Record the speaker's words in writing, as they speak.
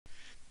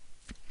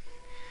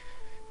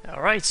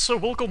Alright, so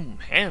welcome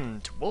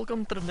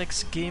to the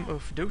next game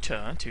of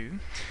Dota 2.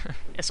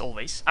 As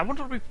always, I want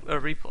to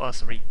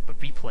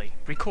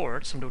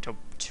record some Dota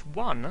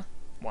 1,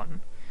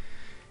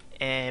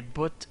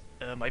 but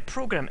my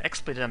program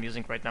exploit that I'm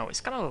using right now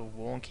is kind of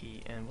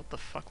wonky, and what the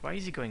fuck, why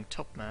is he going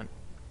top, man?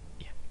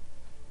 Yeah.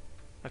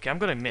 Okay, I'm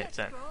going mid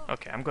then.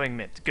 Okay, I'm going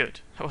mid, good.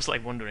 I was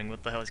like wondering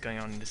what the hell is going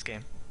on in this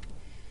game.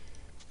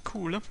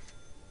 Cool.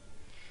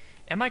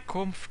 Am I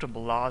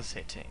comfortable last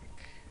hitting?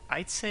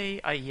 I'd say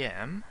I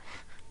am.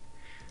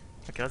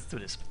 Okay, let's do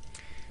this.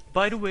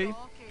 By the way,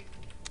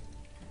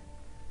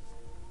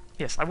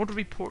 yes, I want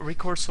to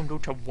record some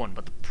Dota 1,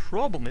 but the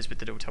problem is with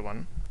the Dota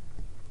 1.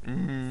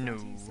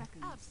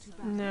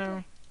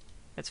 No,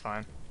 it's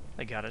fine.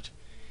 I got it.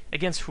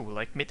 Against who?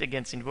 Like mid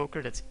against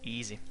Invoker? That's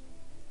easy.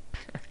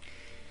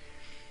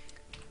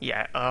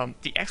 Yeah,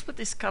 the exploit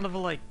is kind of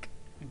like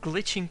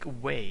glitching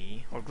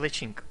away or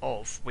glitching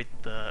off with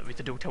the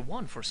Dota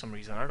 1 for some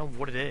reason. I don't know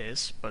what it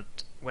is,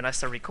 but when I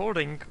start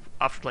recording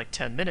after like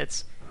 10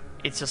 minutes,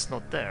 it's just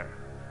not there.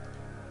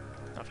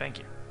 Oh, thank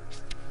you.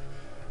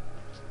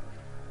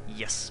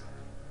 Yes.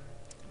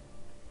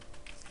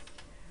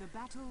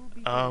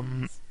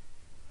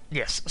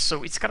 Yes,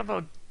 so it's kind of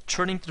a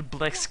turning to the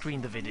black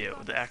screen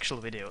the actual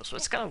video, so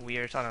it's kind of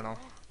weird, I don't know.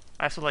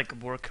 I have to like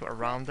work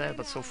around that,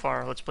 but so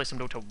far, let's play some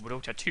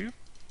Dota 2.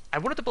 I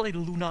wanted to play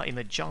Luna in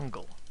the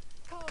jungle.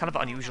 Kind of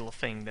an unusual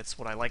thing, that's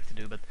what I like to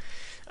do, but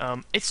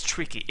it's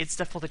tricky. It's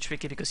definitely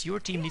tricky because your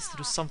team needs to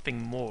do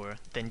something more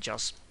than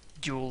just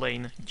dual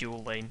lane,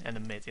 and a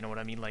mid, you know what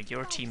I mean? Like,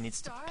 your team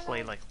needs to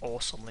play like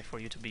awesomely for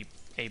you to be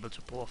able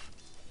to pull off.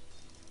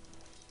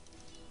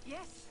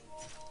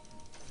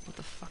 What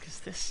the fuck is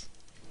this?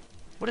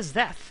 What is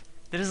that?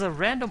 There is a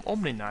random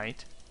Omni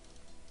Knight.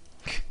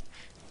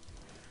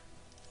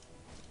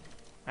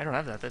 I don't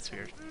have that, that's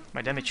weird.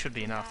 My damage should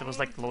be enough. That was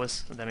like the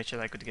lowest damage that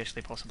I could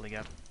actually possibly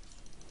get.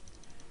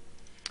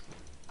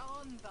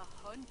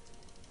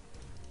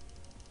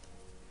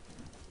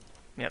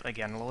 Yeah,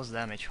 again, lowest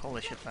damage.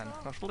 Holy shit, man.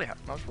 Not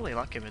really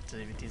lucky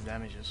with these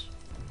damages.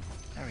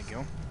 There we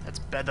go. That's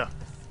better.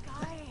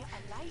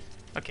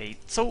 Okay,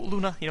 so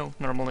Luna, you know,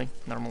 normally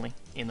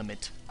in the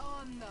mid.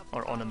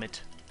 Or on a mid.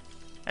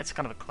 That's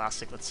kind of a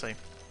classic, let's say.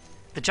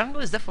 The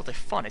jungle is definitely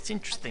fun, it's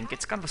interesting,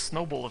 it's kind of a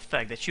snowball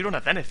effect that you don't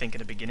have anything in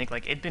the beginning,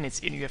 like 8 minutes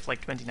in you have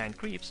like 29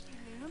 creeps,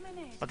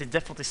 but it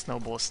definitely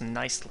snowballs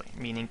nicely,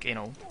 meaning, you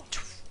know,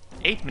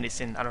 8 minutes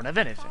in I don't have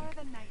anything,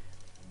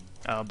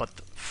 but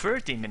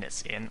 30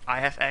 minutes in I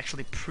have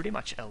actually pretty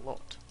much a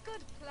lot.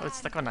 So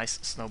it's like a nice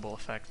snowball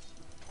effect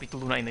with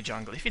Luna in the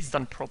jungle, if it's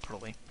done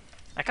properly.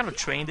 I kind of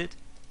trained it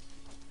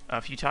a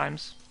few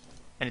times,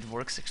 and it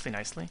works actually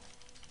nicely.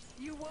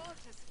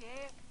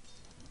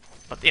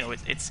 But you know,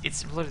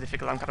 it's really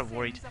difficult. I'm kind of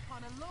worried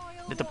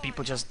that the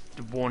people just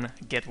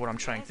won't get what I'm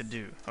trying to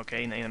do.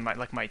 Okay, in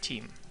my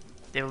team,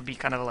 they will be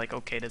kind of like,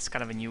 okay, that's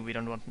kind of a new. We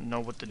don't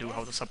know what to do,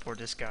 how to support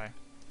this guy.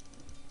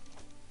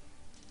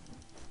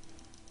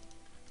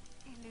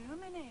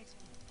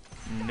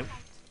 Nope.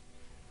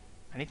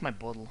 I need my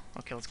bottle.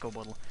 Okay, let's go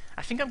bottle.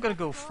 I think I'm gonna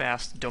go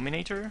fast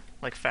Dominator,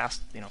 like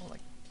fast, you know, like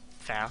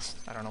fast.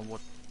 I don't know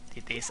what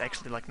it is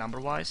actually like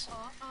number-wise,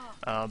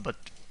 but.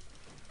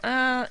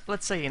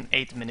 Let's say in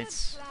 8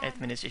 minutes. 8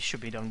 minutes it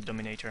should be done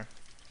Dominator.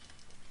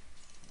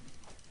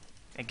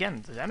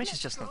 Again, the damage is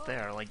just not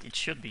there, like it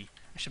should be.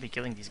 I should be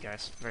killing these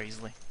guys very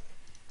easily.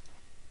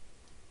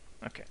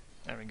 Okay,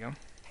 there we go.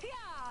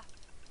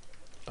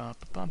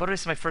 But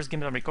this is my first game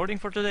that I'm recording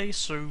for today,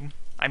 so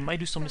I might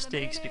do some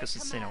mistakes because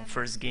it's, you know,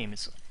 first game.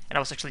 And I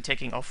was actually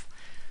taking off,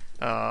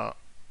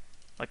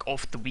 like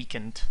off the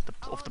weekend,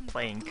 off the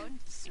playing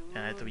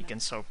at the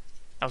weekend, so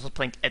I wasn't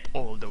playing at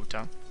all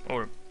Dota,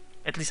 or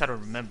at least I don't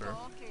remember.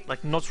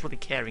 Like, not really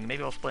caring.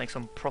 Maybe I was playing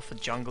some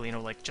Prophet jungle, you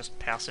know, like just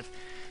passive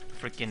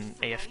freaking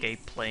AFK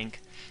playing.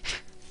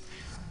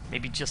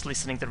 Maybe just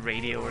listening to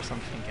radio or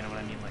something, you know what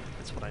I mean? Like,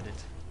 that's what I did.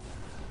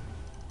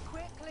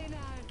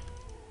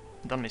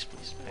 Don't miss,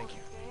 please. Thank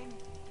you.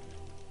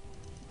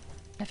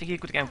 I think you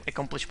could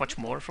accomplish much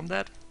more from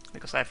that,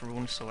 because I have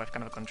runes, so I have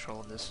kind of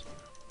control of this.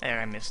 There,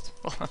 I missed.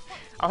 Well,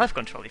 I'll have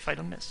control if I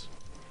don't miss.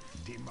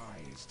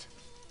 Demised.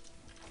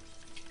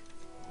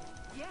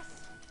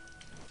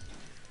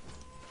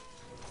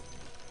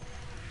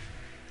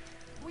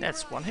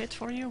 That's one hit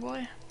for you,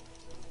 boy.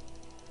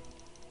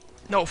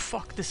 No,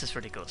 fuck, this is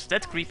ridiculous.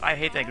 That creep, I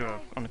hate aggro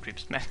on the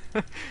creeps, man.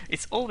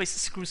 It's always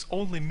screws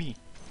only me.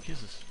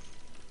 Jesus.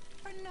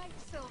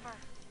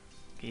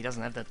 Okay, he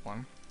doesn't have that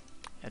one.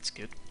 That's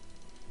good.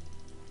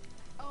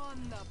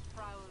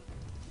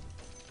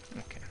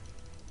 Okay.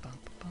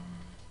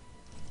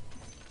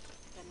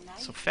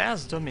 So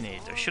fast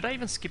Dominator. Should I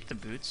even skip the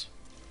boots?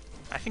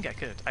 I think I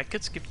could. I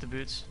could skip the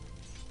boots.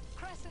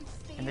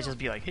 And then just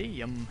be like,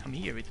 hey, I'm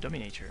here with the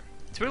Dominator.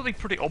 It's really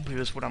pretty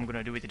obvious what I'm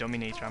gonna do with the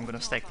Dominator. I'm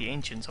gonna stack the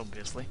Ancients,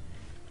 obviously.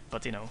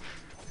 But, you know,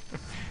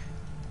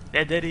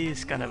 that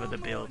is kind of the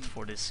build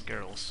for this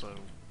girl, so...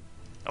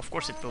 Of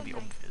course it will be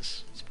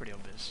obvious. It's pretty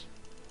obvious.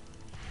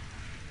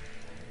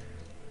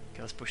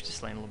 Okay, let's push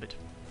this lane a little bit.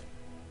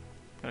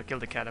 Gonna kill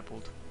the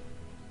catapult.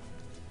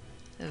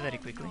 very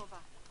quickly.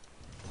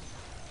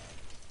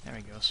 There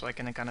we go, so I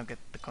can kind of get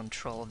the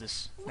control of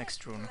this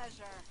next rune.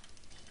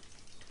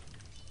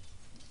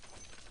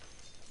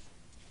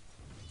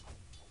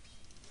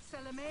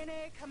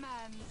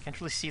 Can't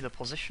really see the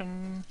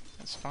position,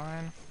 that's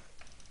fine.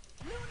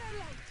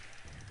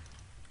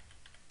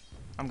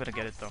 I'm gonna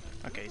get it though.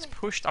 Okay, it's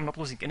pushed, I'm not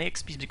losing any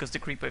XP because the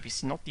creep wave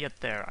is not yet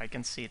there. I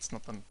can see it's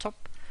not on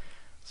top.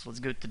 So let's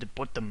go to the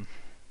bottom.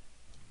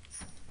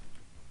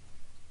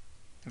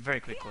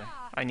 Very quickly.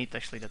 I need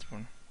actually that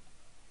rune.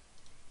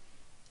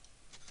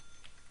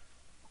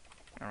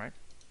 Alright.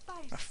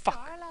 Oh,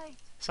 fuck!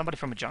 Somebody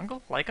from a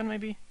jungle? Lycan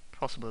maybe?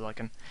 Possibly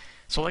Lycan.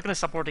 So Lycan is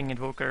supporting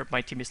Invoker,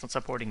 my team is not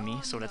supporting me,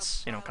 so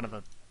that's, you know, kind of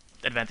a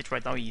advantage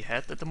right now he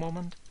had at the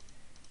moment.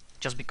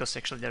 Just because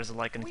actually there's a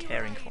Lycan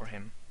caring for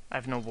him. I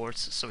have no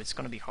wards, so it's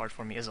gonna be hard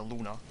for me as a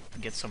Luna to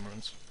get some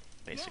runes,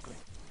 basically.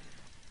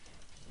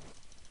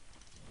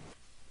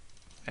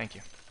 Thank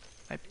you.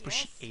 I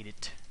appreciate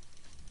it.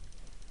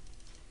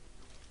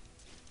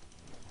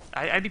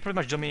 I'd be pretty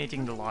much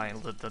dominating the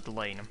line, the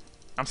lane.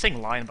 I'm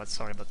saying line, but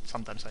sorry, but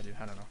sometimes I do.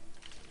 I don't know.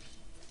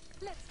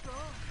 Let's go.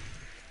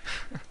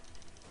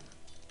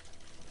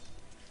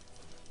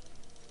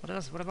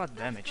 What about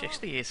damage?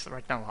 Actually, he's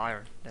right now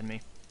higher than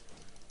me.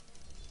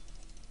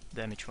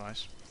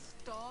 Damage-wise.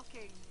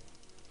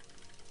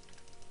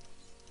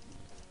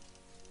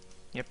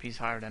 Yep, he's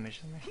higher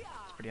damage than me.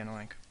 It's pretty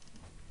annoying.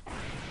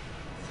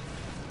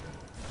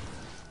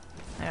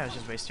 Yeah,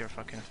 just waste your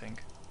fucking thing.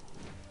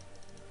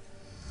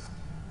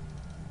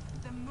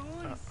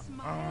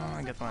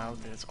 I got my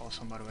outfit, that's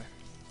awesome by the way.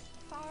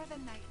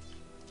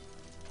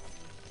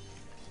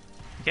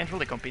 He can't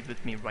really compete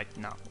with me right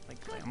now, like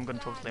I'm gonna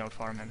totally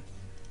outfarm him.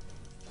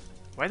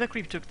 Why the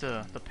creep took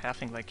the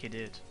pathing like he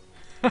did?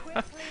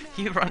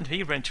 he ran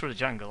through the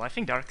jungle. I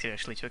think Darkseid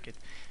actually took it.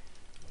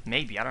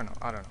 Maybe, I don't know.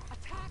 I don't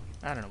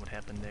know what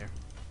happened there.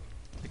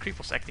 The creep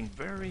was acting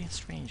very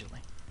strangely.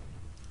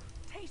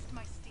 Taste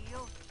my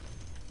steel.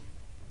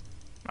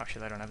 Oh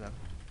shit, I don't have that.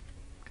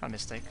 Kind of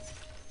mistake.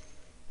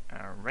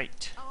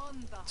 Alright.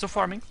 So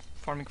farming.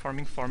 Gonna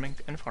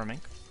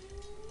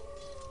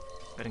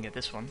get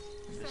this one.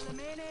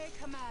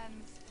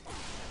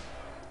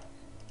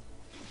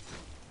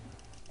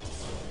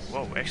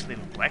 Whoa, actually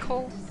black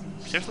hole?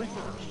 Seriously?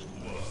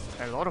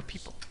 A lot of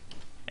people.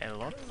 A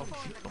lot of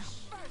people.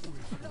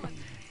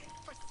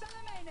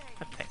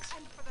 Thanks.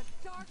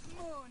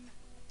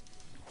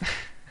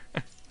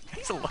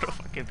 It's a lot of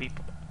fucking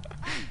people.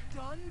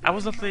 I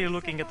was not really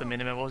looking at the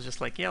minimap, I was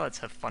just like, yeah, let's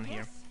have fun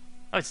here.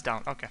 Oh, it's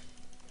down, okay.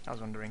 I was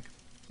wondering.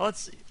 Well,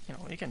 let's, you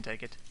know, you can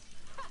take it.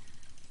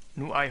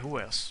 Nu ai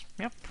hues.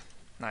 Yep.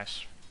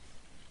 Nice.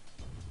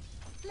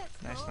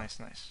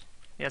 Nice.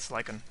 Yeah, it's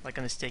Lycan.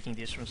 Lycan is taking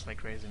these runes like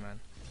crazy, man.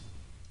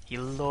 He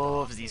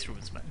loves these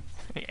runes, man.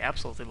 He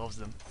absolutely loves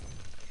them.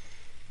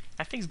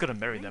 I think he's gonna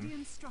marry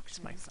them.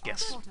 It's my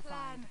guess.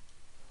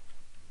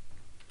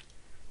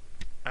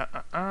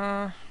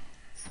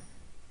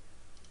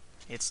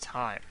 It's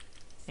time.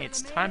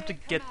 It's time to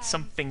get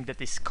something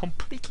that is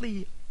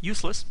completely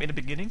useless in the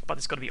beginning, but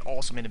it's gonna be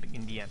awesome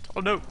in the end.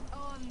 Oh no!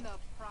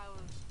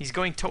 He's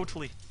going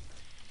totally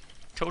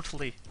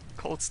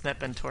cold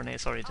snap and tornado.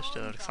 Sorry, just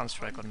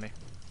sunstrike on me.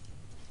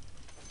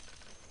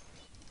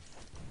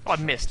 Oh, I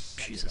missed.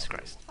 Jesus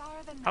Christ.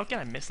 How can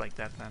I miss like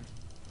that, man?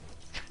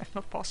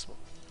 Not possible.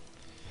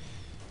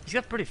 He's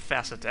got pretty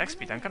fast attack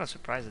speed. I'm kind of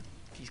surprised that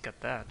he's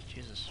got that.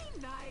 Jesus.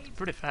 It's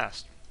pretty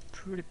fast.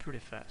 Pretty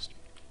fast.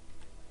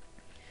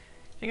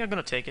 I think I'm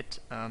gonna take it.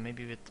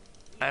 Maybe with...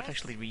 I have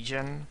actually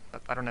regen,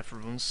 but I don't have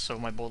runes, so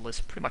my bowl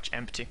is pretty much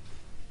empty.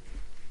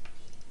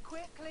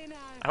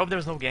 I hope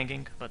there's no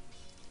ganking, but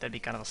that'd be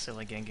kind of a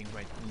silly ganking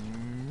right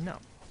now.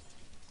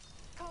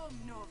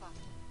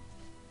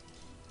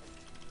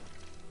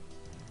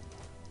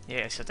 Yeah,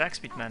 it's attack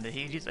speed, man.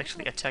 He did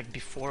actually attack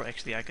before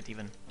actually I could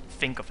even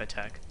think of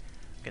attack.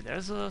 Okay,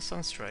 there's a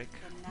Sunstrike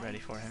ready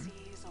for him.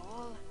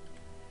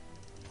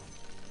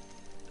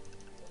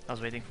 I was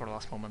waiting for the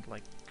last moment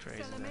like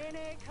crazy there.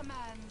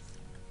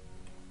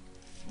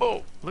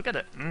 Whoa! Look at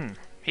it!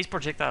 His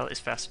projectile is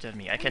faster than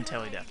me, I can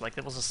tell you that. Like,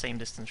 that was the same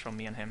distance from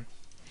me and him.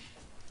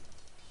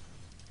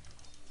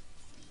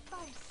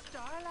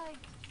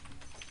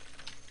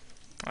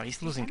 Oh,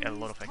 he's losing a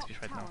lot of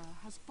XP right now.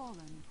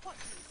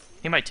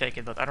 He might take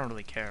it, but I don't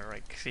really care,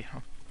 like, you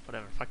know,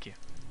 whatever, fuck you.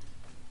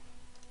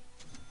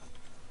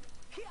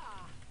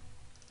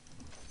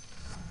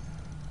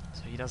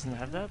 So he doesn't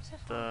have that.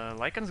 The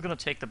Lycan's gonna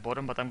take the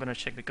bottom, but I'm gonna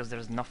check because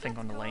there's nothing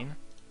on the lane.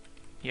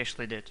 He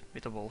actually did,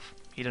 with the wolf.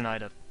 He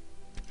denied it.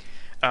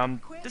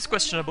 This is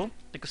questionable,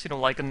 because, you know,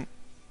 Lycan,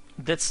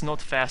 that's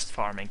not fast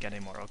farming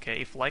anymore,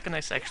 okay? If Lycan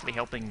is actually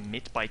helping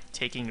mid by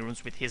taking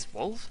runes with his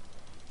wolf,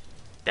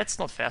 that's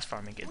not fast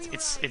farming,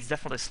 it's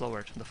definitely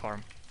slower to the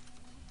farm.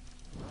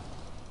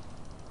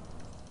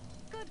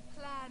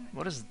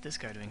 What is this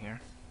guy doing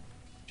here?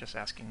 Just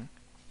asking.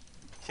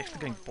 He's actually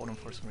going bottom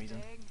for some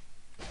reason.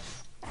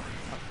 Oh,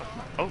 fuck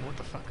no. Oh, what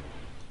the fuck?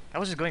 I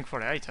was just going for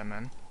the item,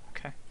 man.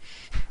 Okay.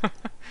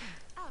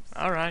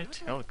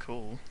 Alright. Oh,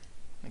 cool.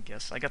 I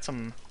guess. I got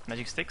some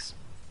magic sticks.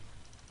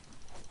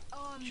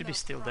 Should be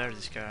still there,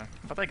 this guy.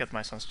 But I got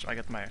my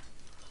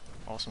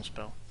awesome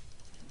spell.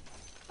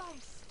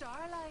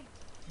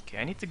 Okay,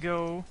 I need to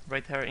go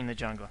right here in the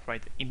jungle,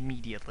 right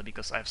immediately,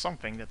 because I have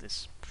something that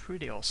is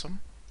pretty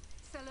awesome.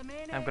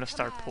 I'm gonna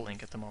start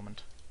pulling at the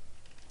moment.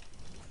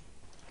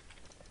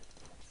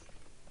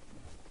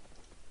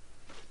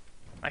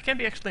 I can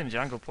be actually in the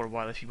jungle for a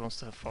while if he wants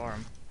to have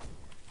farm.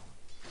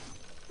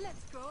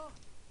 Let's go.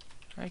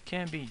 I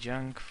can be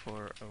junk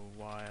for a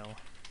while.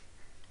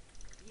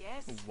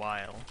 Yes. A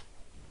while.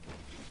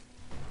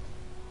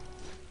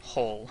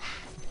 Hole.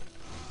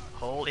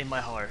 Hole in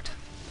my heart.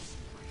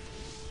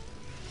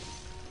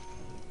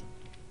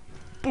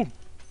 Boom!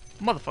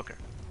 Motherfucker!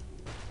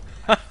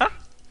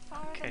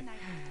 Okay.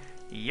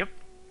 Yep.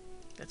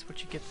 That's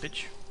what you get,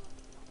 bitch.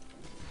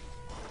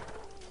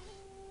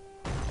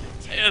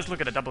 Yes,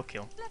 look at a double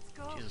kill.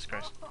 Jesus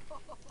Christ.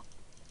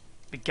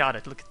 We got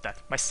it, look at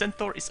that. My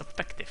centaur is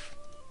effective.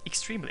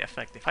 Extremely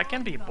effective. I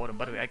can be a bottom,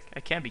 by the way. I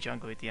can be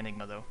jungle with the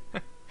Enigma though.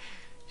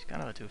 He's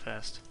kind of too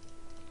fast.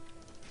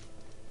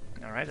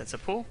 Alright, that's a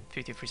pull.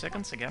 53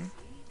 seconds again.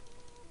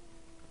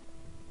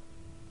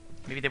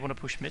 Maybe they want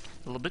to push mid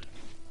a little bit.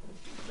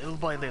 Little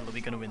by little,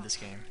 we're gonna win this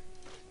game.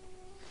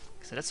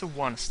 So that's a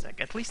 1 stack.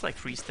 At least like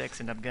 3 stacks,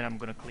 and again I'm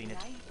gonna clean it.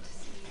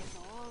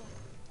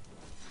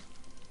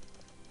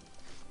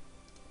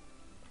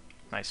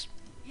 Nice.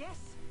 Yes.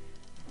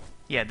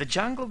 Yeah, the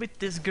jungle with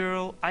this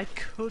girl, I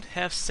could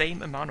have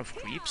same amount of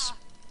creeps,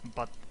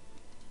 but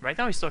right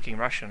now he's talking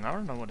Russian. I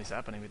don't know what is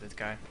happening with this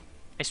guy.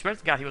 I swear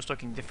to God he was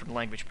talking different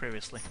language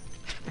previously.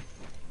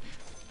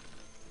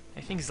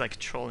 I think he's like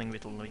trolling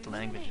with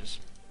languages.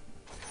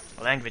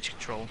 Language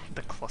troll,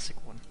 the classic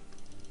one.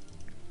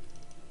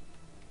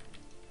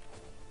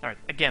 Alright,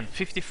 again,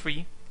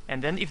 53,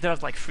 and then if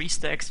there's like 3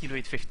 stacks, you do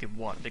it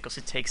 51, because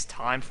it takes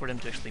time for them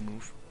to actually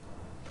move.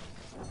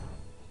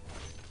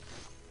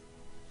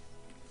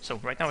 So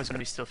right now it's gonna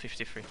be still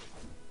 53.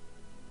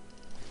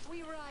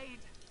 We ride.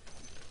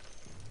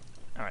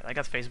 Alright, I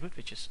got Facebook,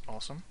 which is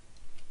awesome.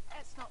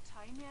 It's not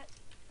time yet.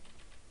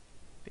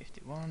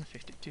 51,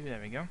 52,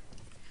 there we go.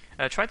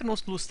 Try to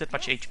not lose that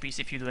much HPs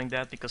if you're doing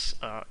that, because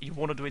you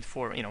want to do it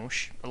for, you know,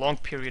 a long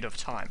period of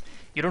time.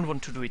 You don't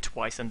want to do it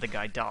twice and the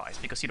guy dies,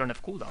 because you don't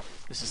have cooldown.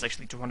 This is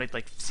actually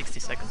 260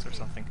 seconds or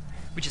something,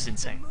 which is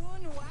insane.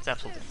 It's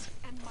absolutely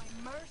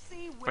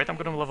insane. Right, I'm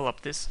gonna level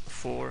up this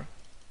for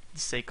the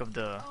sake of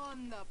the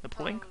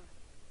pulling.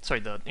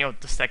 Sorry, the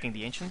stacking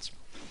the ancients,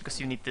 because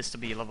you need this to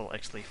be level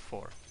actually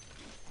 4.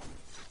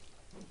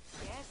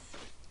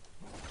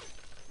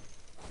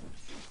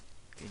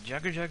 Okay,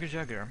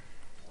 Jugger.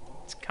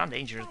 It's kinda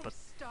dangerous, but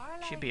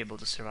should be able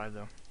to survive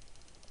though.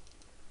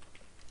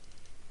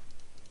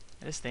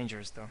 It is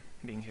dangerous though,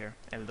 being here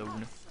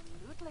alone.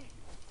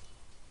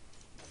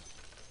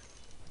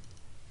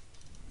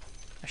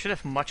 I should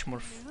have much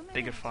more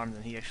bigger farm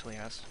than he actually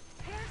has.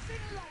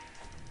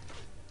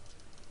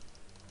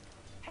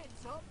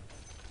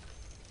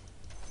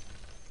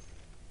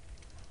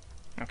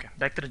 Okay,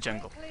 back to the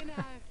jungle.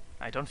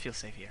 I don't feel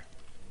safe here.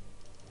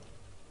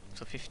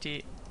 So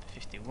 50,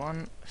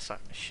 51,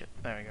 shit,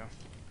 there we go.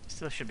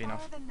 Still should be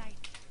enough.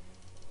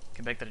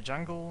 Okay, back to the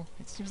jungle.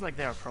 It seems like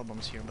there are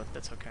problems here, but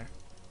that's okay.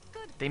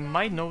 They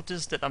might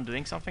notice that I'm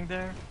doing something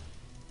there.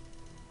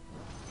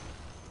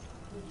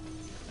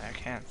 I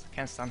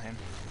can't stun him.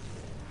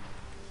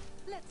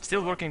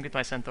 Still working with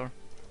my centaur.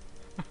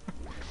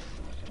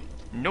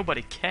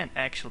 Nobody can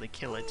actually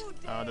kill it.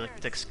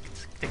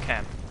 The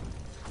camp.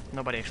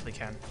 Nobody actually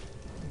can.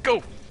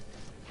 Go!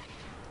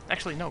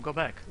 Actually, no, go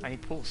back. I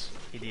need pulls,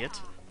 idiot.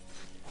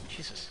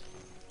 Jesus.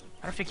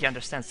 I don't think he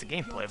understands the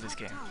gameplay of this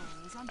game.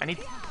 I need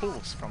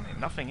pulls from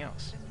him, nothing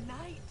else. The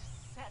night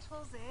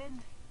settles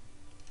in.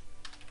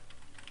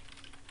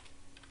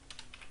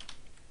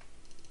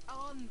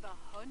 On the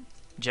hunt.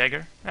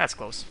 Jagger? That's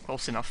close.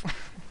 Close enough.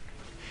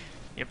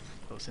 Yep,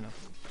 close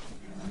enough.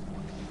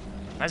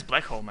 Nice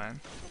black hole,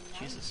 man.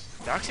 Jesus.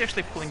 They're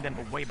actually pulling them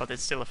away, but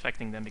it's still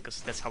affecting them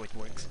because that's how it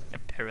works,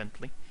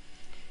 apparently.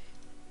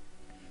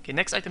 Okay,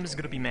 next item is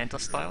gonna be Manta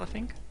style, I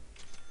think.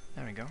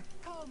 There we go.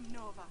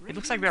 It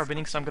looks like we are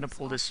winning, so I'm gonna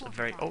pull this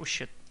very... Oh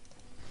shit.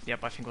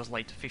 Yep, I think it was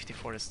late.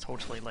 54 is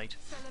totally late.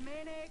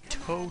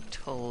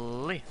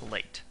 Totally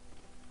late.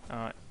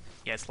 Yeah,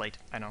 it's late,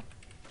 I know.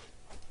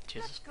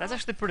 Jesus. That's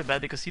actually pretty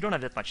bad because you don't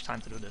have that much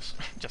time to do this.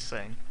 Just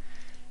saying.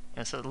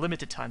 Yeah, so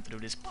limited time to do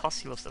this, plus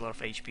he lost a lot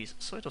of HPs,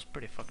 so it was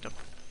pretty fucked up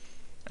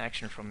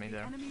action from me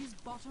there. Enemy's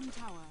bottom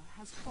tower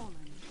has fallen.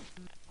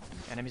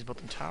 Enemy's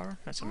bottom tower?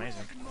 That's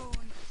amazing.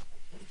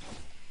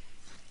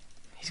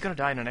 He's gonna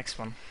die in the next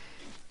one.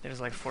 There's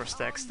like 4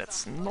 stacks,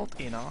 that's not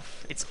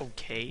enough. It's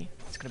okay,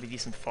 it's gonna be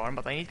decent farm,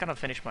 but I need to kind of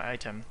finish my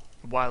item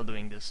while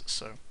doing this,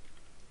 so...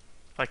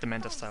 Like the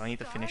Manta style, I need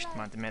to finish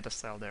the Manta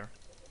style there.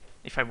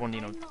 If I want,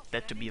 you know,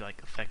 that to be like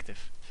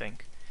effective thing.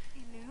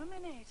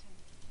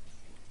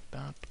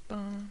 Ba, ba, ba.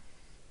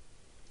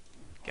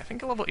 Okay, I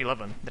think level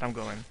 11 that I'm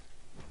going.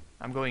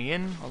 I'm going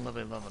in on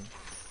level 11.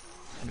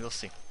 And we'll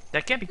see.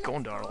 That can't be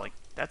Gondar, like,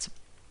 that's...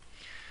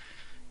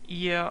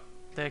 Yeah,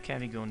 that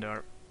can't be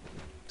Gondar.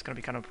 It's gonna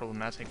be kind of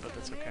problematic, but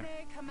that's okay.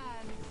 Melee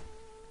commands.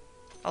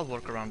 I'll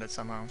work around it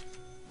somehow.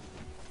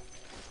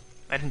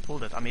 I didn't pull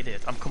that, I'm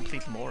idiot. I'm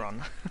complete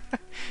moron.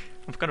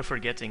 I'm kind of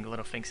forgetting a lot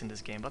of things in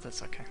this game, but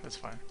that's okay, that's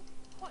fine.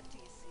 What do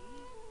you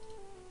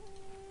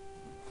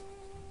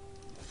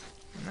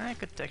see? Nah, I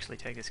could actually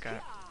take this guy.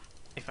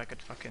 If I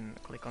could fucking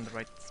click on the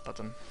right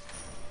button.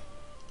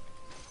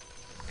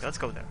 Okay, let's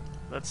go there.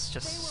 Let's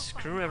just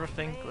screw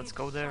everything, let's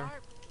go there.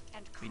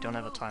 We don't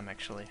have a time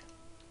actually.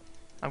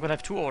 I'm gonna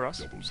have 2 auras,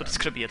 so that's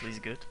gonna be at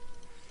least good.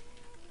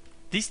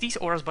 These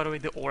auras, by the way,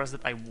 the auras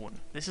that I won.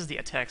 This is the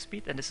attack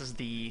speed, and this is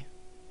the...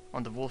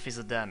 on the wolf is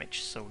the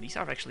damage. So these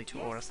are actually 2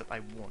 auras that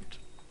I want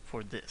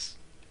for this.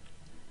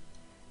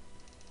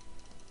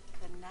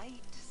 The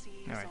night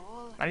sees Alright,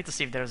 all. I need to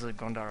see if there's a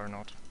Gondar or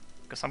not.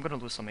 Because I'm gonna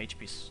lose some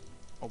HPs,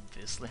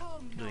 obviously,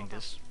 doing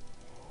this.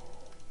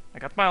 I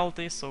got my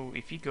ulti, so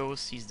if he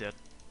goes, he's dead.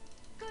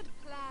 Good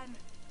plan.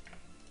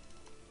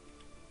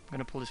 I'm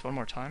gonna pull this one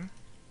more time.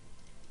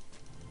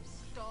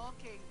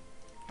 Stalking.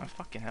 Oh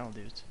fucking hell,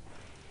 dude.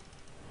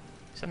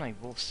 These are like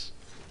wolves.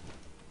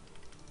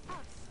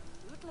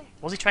 Absolutely.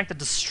 Was he trying to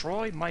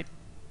destroy my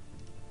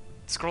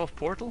scroll of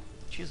portal?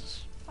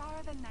 Jesus.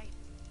 Far the night.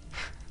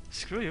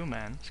 Screw you,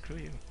 man. Screw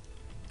you.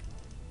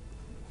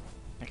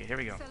 Okay, here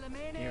we go.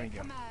 Here we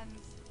go.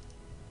 Commands.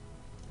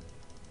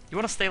 You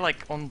wanna stay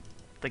like on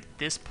like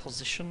this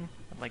position,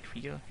 like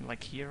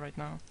here right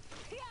now?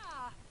 Yeah.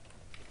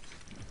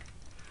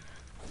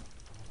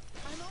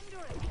 I'm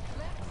under it.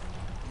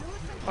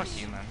 Let's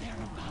Fuck you, man.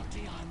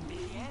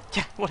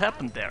 Yeah, what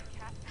happened there?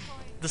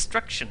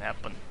 Destruction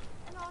happened,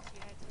 Not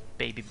yet.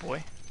 baby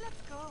boy.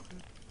 Let's go.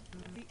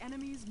 The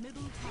enemy's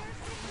middle tower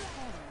has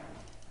fallen.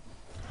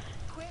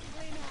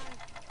 Quickly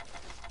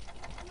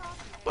now. Not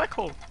yet. Black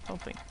hole,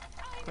 something.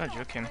 I'm Not not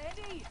joking.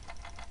 ready.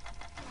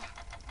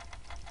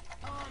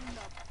 On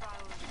the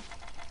prowl.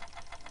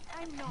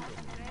 I'm not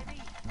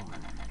ready.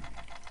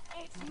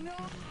 It's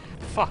not.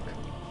 Fuck.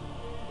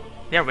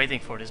 They're waiting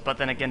for this, but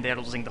then again they're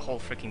losing the whole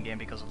freaking game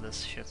because of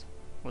this shit.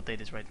 What they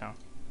did right now.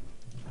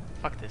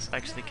 Fuck this, I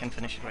actually can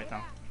finish it right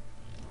now.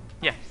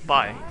 Yeah,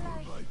 bye.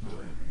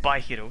 Bye,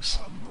 heroes.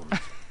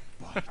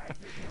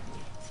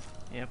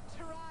 Yep,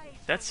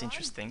 that's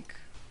interesting.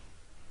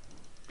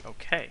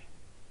 Okay.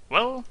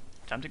 Well,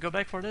 time to go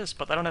back for this,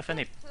 but I don't have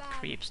any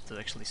creeps to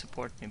actually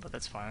support me, but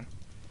that's fine.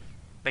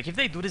 Like, if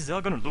they do this,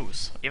 they're gonna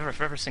lose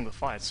every single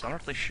fight, so I'm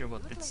not really sure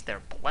what it's their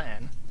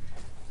plan.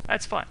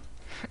 That's fine.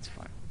 It's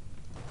fine.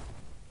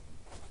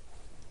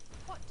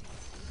 What do you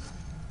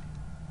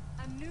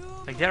see? A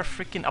new Like, they're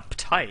freaking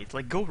uptight.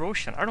 Like, go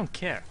Roshan. I don't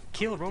care.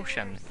 Kill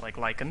Roshan, like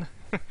Lycan.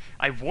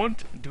 I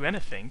won't do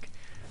anything,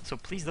 so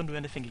please don't do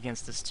anything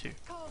against this too.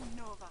 Come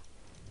Nova.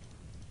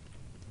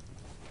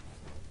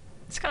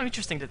 It's kind of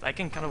interesting that I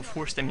can kind of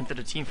force them into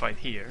the team fight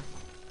here.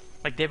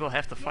 Like, they will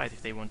have to fight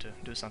if they want to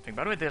do something.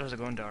 By the way, there's a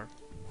Gondar.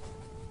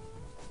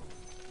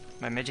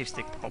 My magic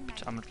stick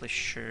popped. I'm not really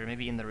sure.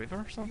 Maybe in the river or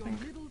Your something?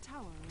 middle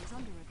tower is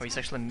under Oh, he's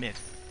attack. actually mid.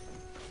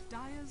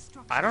 Dire's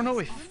structures I don't know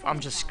are if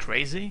I'm just fortified.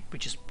 crazy,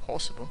 which is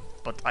possible,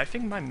 but I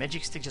think my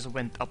magic stick just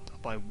went up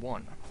by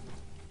 1.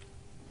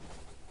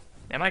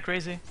 Am I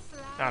crazy?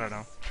 I don't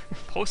know.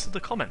 Post in the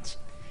comments.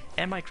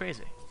 Am I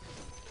crazy?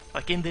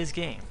 Like in this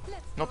game.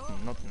 Not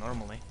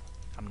normally.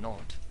 I'm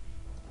not.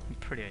 I'm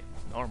pretty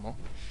normal.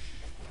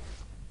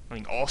 I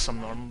mean,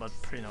 awesome normal, but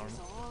pretty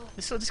normal.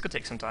 This could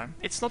take some time.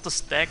 It's not the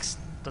stacks,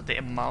 but the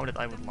amount that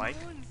I would like.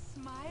 Moon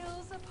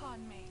smiles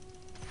upon me.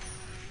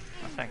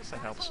 Oh, thanks, that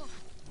helps.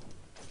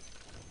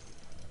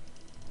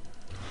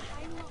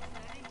 I'm not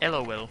ready.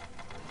 LOL.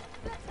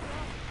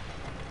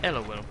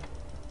 LOL.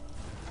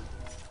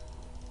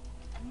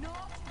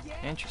 Not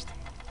yet. Interesting.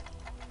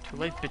 Too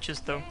late,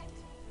 bitches, though.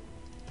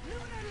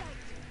 Lunar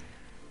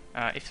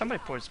light. If somebody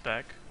ports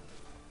back,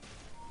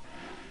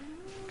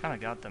 kinda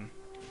got them.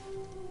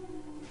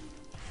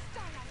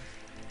 Starlight.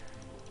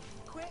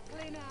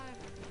 Quickly now.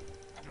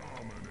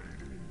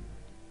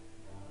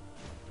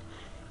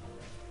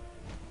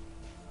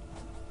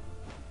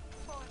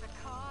 For the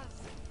cause.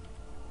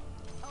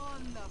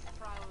 On the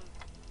prowl.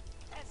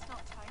 It's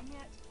not time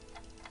yet.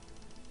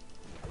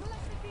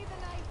 Blessed be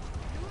the night.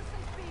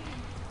 Lucent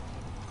beam.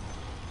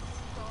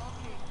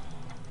 Stalking.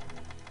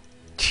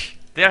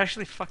 They're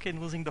actually fucking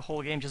losing the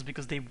whole game just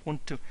because they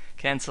want to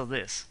cancel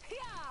this.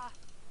 Yeah.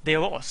 They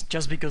lost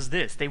just because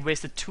this. They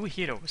wasted 2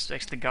 heroes to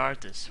actually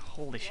guard this.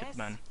 Holy shit, Yes.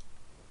 man.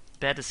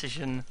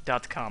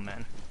 Baddecision.com,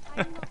 man.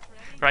 I'm not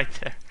ready. Right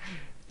there.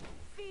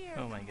 Fear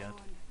Oh my god.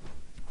 gone.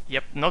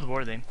 Yep, not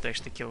worthy to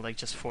actually kill like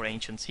just 4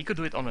 ancients. He could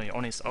do it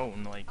on his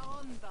own, like,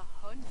 On the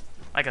hunt.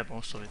 I got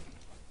most of it.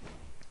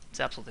 It's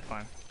absolutely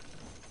fine.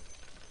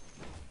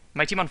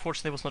 My team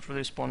unfortunately was not really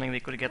responding. They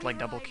could get like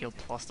double kill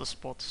plus the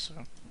spot, so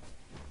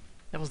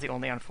that was the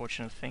only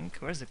unfortunate thing.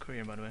 Where's the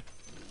courier, by the way?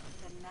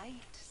 The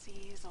night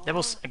sees all. There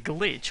was a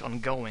glitch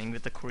ongoing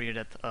with the courier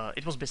that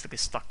it was basically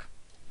stuck.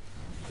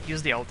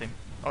 Use the ulti.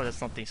 Oh,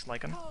 that's not this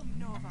Lycan. Come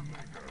Nova.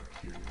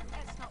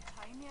 It's not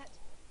time yet.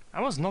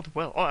 I was not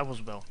well. Oh, I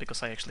was well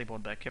because I actually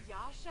bought back. Yep.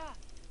 Yasha.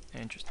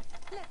 Interesting.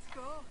 Let's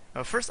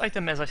go. First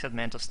item, as I said,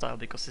 Manta style,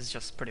 because it's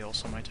just pretty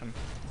awesome item.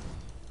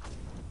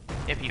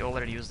 Yep, he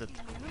already used it.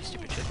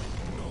 Stupid shit.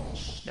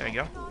 There you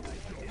go.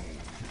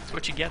 That's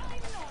what you get. I'm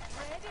not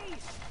ready.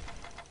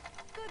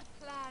 Good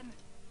plan.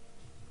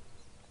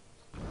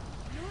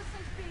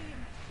 Lucent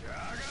beam.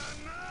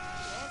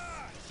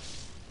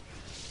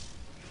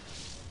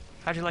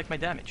 How'd you like my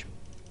damage?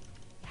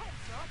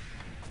 Heads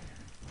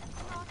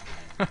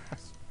up.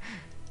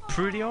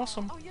 Pretty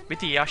awesome. With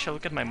the Yasha,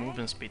 look at my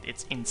movement speed.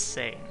 It's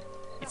insane.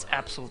 It's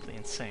absolutely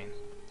insane.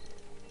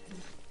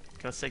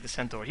 Okay, let's take the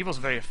Centaur. He was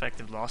very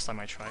effective last time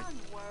I tried.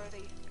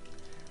 Unworthy.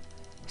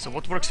 So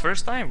what works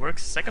first time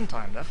works second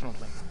time,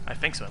 definitely. I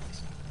think so at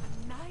least.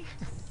 Night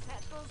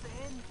settles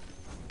in.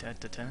 Da,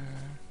 da, da.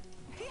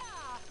 Yeah.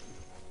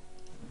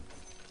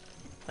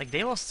 Like,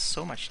 they lost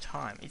so much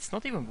time. It's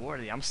not even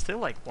worthy. I'm still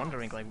like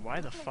wondering, like,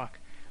 why the fuck?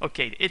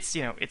 Okay, it's,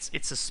 you know, it's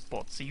a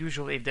spot. So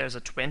usually if there's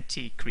a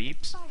 20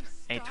 creeps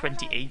and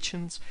 20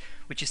 ancients,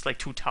 which is like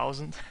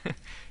 2,000,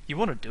 you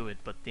want to do it,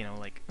 but you know,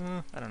 like,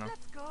 I don't know.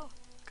 Let's go.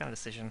 Kind of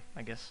decision,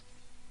 I guess.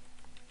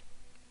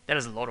 There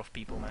is a lot of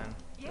people, man.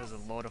 There's a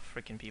lot of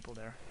freaking people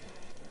there.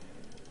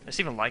 There's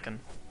even Lycan.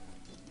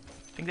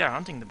 I think they are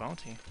hunting the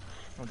bounty.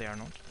 No, they are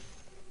not.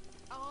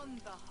 On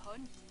the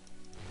hunt.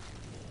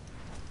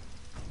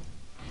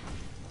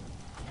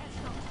 It's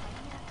not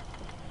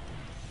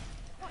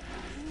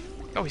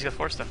time yet. Oh, he's got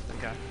 4 stuff,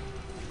 that guy.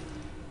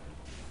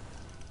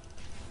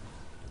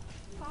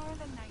 Far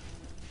the night.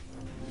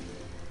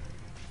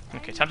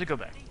 Okay, time to go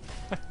back.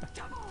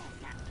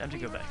 Time to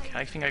go back.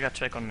 I think I got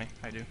check on me.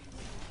 I do.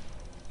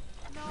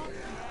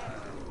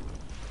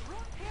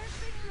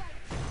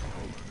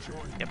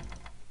 Yep.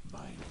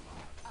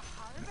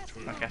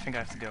 Okay, I think I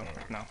have to go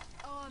now.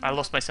 I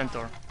lost my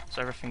Centaur,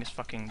 so everything is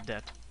fucking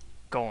dead.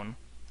 Gone.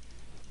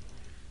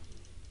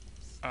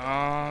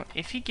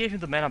 If he gave me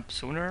the mana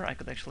sooner, I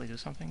could actually do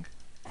something.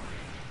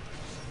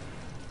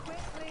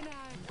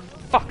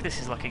 Fuck, this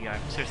is lucky guy.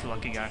 Seriously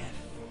lucky guy.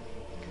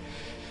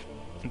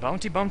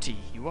 Bounty,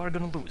 you are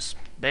gonna lose.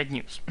 Bad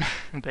news.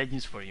 Bad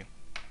news for you.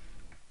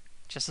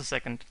 Just a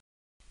second.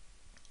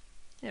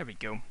 There we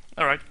go.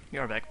 Alright,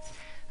 you're back.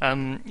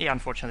 Yeah,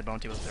 unfortunately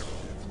Bounty was there.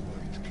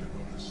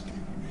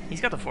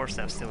 He's got the 4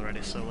 staff still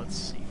ready, so let's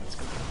see. Let's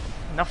go.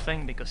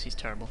 Nothing, because he's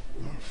terrible.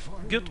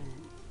 Good.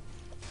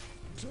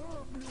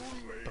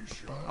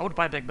 I would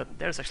buy back, but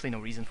there's actually no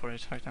reason for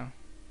it right now.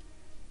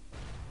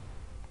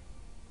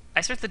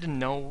 I certainly didn't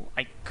know.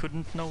 I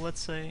couldn't know, let's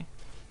say.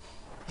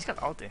 He's got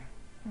ulti.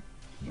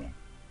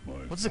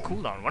 What's the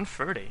cooldown?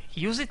 130.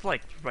 He used it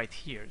like right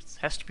here. It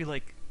has to be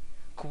like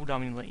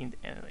cooldown in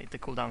the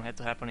cooldown had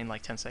to happen in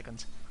like 10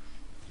 seconds.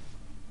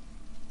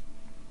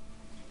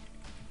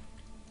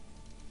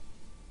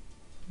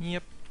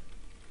 Yep.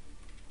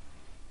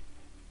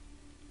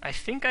 I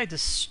think I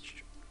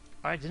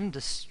didn't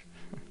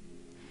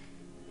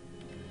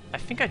I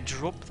think I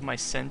dropped my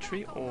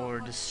sentry or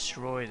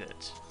destroyed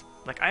it.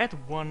 Like, I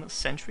had 1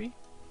 sentry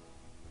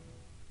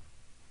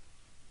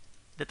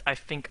that I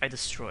think I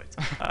destroyed.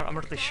 I'm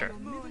not really sure.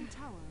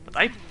 But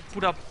I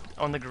put up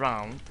on the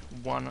ground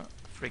 1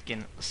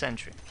 freaking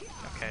sentry.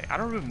 Okay, I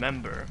don't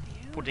remember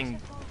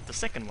putting the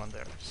second one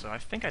there, so I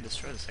think I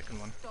destroyed the second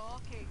one.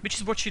 Which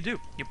is what you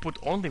do. You put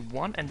only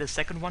 1 and the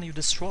second one you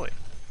destroy.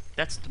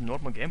 That's the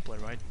normal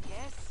gameplay, right?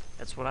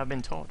 That's what I've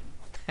been taught.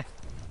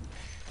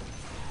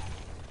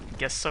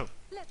 Guess so.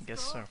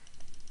 Guess so.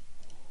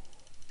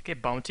 Okay,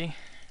 Bounty.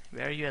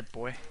 Where are you at,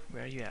 boy?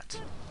 Where are you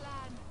at?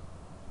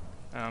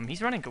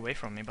 He's running away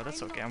from me, but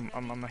that's okay.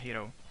 I'm a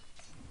hero.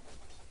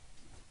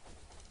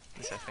 At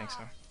least I think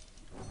so.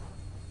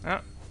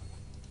 Ah.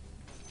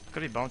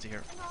 Could be Bounty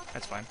here.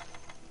 That's fine.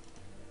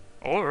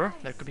 Or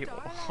there could be a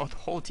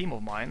whole team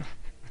of mine.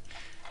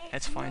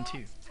 That's fine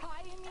too.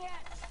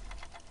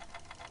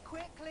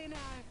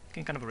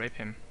 Can kind of rape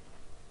him.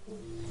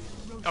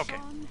 Okay,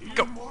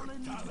 go!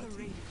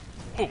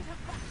 Oh,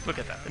 look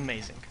at that,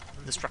 amazing.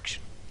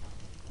 Destruction.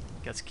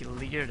 Gets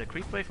clear the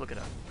creep wave, look at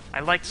that.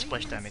 I like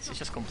splash damage, it's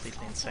just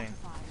completely insane.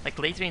 Like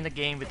later in the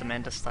game with the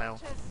Manta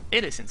style,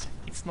 it is insane.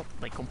 It's not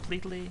like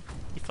completely,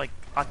 it's like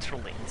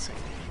utterly insane.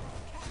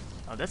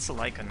 Oh, that's a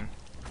Lycan.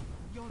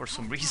 For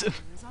some reason.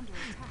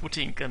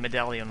 Putting a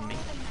medallion on me.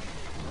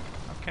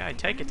 Okay, I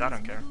take it, I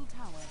don't care.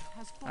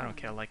 I don't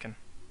care, Lycan.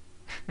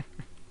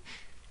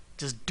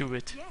 Just do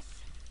it.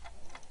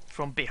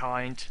 From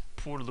behind.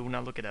 Poor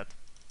Luna, look at that.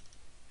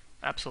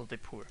 Absolutely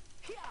poor.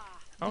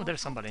 Oh,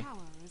 there's somebody.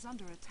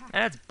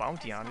 And it's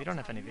Bounty on, we don't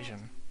have any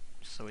vision.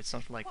 So it's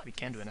not like we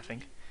can do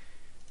anything.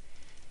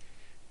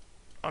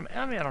 I mean,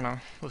 I don't know,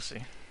 we'll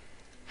see.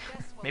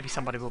 Maybe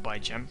somebody will buy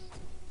gem.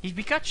 We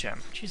got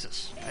gem,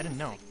 Jesus, I didn't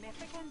know.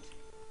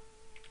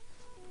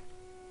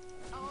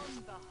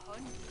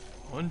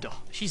 Hunda.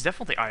 She's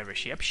definitely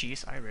Irish, yep, she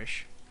is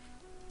Irish.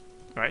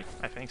 Right?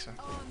 I think so.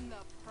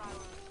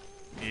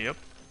 Yep.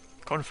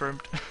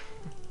 Confirmed.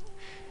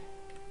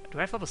 Do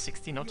I have level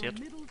 60? Not yet.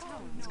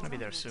 It's gonna be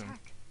there soon.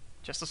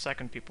 Just a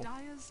second, people.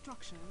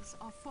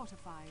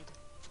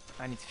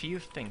 I need few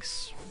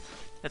things.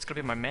 That's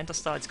gonna be my Manta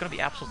style. It's gonna be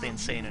absolutely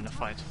insane in a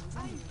fight.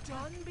 I'm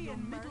done Your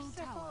being middle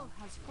merciful. tower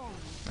has fallen.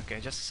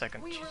 Okay, just a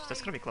second. We Jeez, that's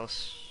gonna be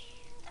close.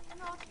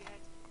 Not yet.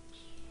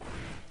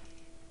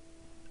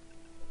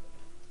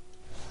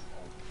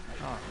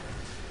 Oh.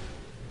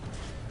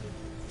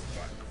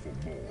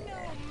 No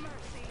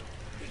mercy.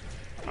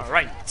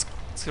 Alright,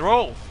 let's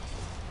roll!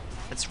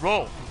 Let's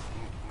roll!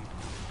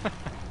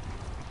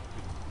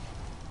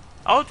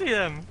 Ulti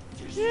them!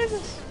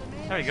 Jesus!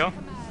 There we go.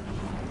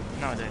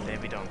 No,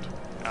 we don't.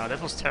 Oh,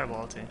 that was terrible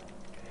ulti.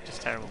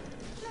 Just terrible.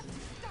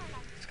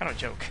 It's kind of a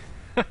joke.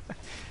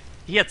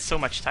 He had so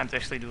much time to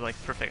actually do like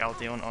perfect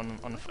ulti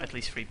on at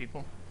least 3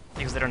 people.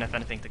 Because they don't have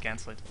anything to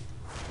cancel it.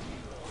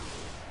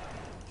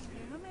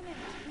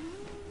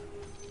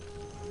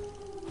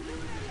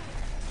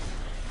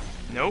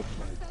 Nope.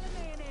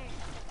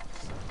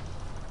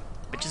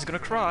 Bitch is gonna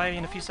cry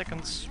in a few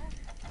seconds.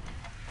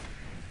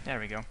 There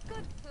we go.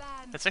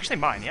 That's actually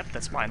mine. Yep,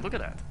 that's mine. Look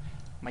at that.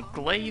 My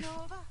glaive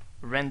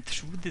ran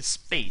through this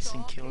space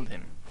and killed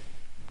him.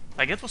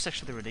 Like, that was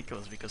actually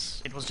ridiculous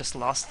because it was just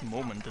last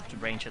moment at the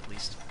range at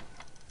least.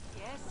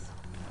 Yes.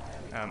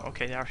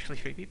 Okay, there are actually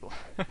 3 people.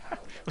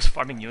 Was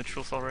farming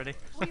neutrals already.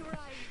 We ride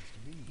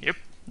Yep,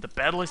 the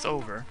battle is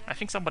over. I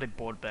think somebody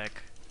bought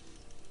back.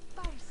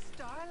 by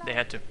starlight. They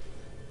had to.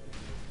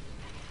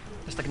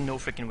 There's like no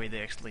freaking way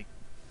they actually...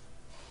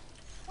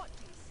 What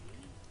do you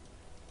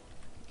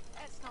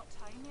see? It's not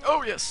time yet.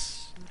 Oh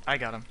yes! I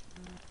got him.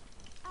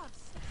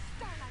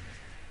 Starlight.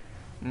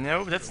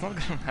 No, that's not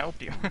gonna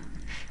help you.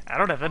 I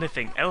don't have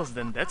anything else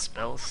than that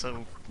spell,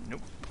 so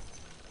nope.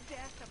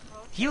 Death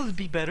approach. Heal would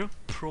be better,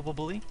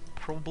 probably.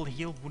 Probably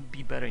heal would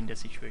be better in that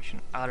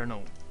situation. I don't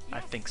know. I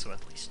think so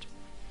at least.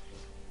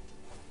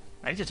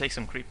 I need to take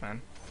some creep,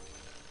 man.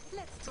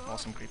 Let's go.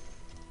 Awesome creep.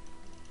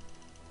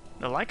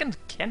 The Lycan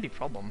can be a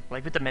problem.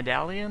 Like with the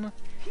medallion,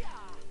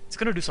 it's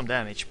gonna do some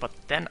damage, but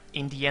then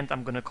in the end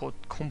I'm gonna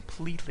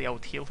completely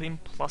out heal him,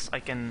 plus I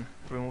can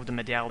remove the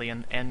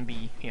medallion and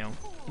be, you know,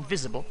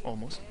 invisible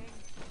almost.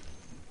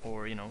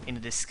 Or, you know, in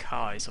the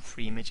disguise of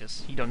 3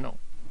 images. He don't know.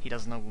 He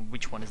doesn't know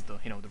which one is the,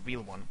 you know, the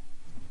real one.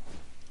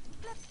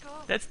 Let's go.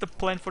 That's the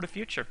plan for the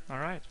future,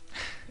 alright.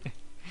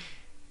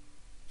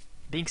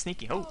 Being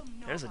sneaky. Oh,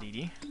 there's a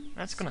DD.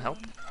 That's gonna help.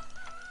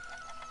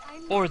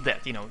 Or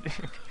that, you know.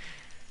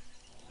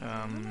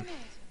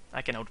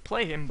 I can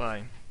outplay him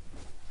by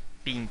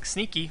being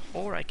sneaky,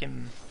 or I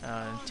can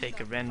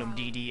take a random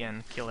DD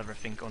and kill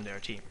everything on their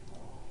team.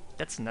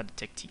 That's another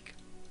tactique.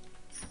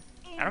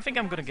 I don't think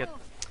I'm gonna get...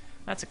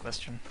 That's a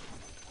question.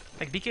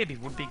 Like, BKB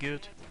would be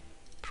good.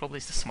 Probably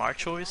is the smart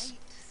choice.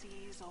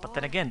 But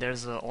then again,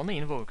 there's only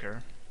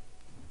Invoker.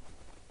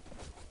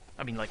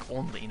 I mean, like,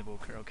 only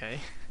Invoker, okay?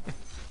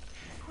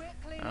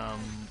 I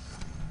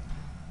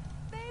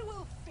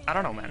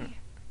don't know, man.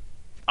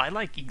 I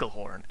like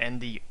Eaglehorn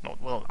and the... No,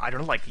 well, I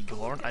don't like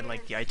Eaglehorn. I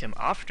like the item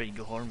after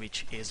Eaglehorn,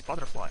 which is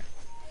Butterfly.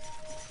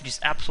 Which is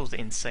absolutely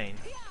insane.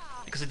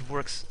 Because it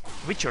works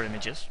with your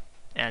images,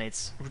 and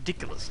it's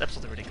ridiculous.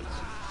 Absolutely ridiculous.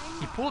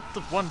 He pulled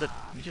the one that...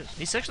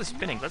 He's actually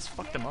spinning. Let's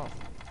fuck them up.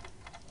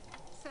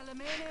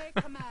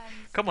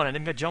 Come on, and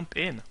then jump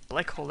in.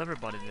 Black hole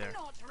everybody there.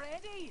 Not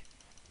ready.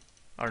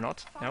 Or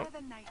not? No?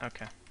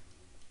 Okay.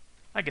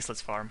 I guess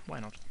let's farm. Why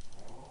not?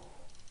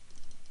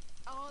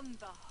 On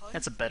the hunt.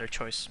 That's a better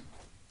choice.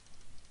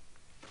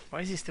 Why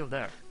is he still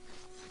there?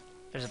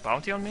 There's a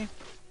bounty on me?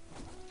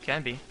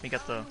 Can be. We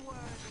got the...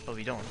 Well,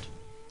 we don't.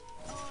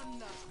 On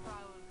the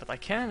prowl. But I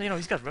can, you know,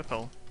 he's got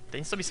Ripple. There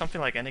needs to be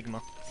something like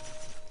Enigma.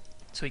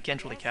 So he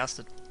can't really cast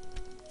it.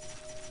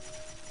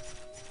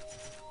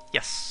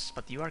 Yes,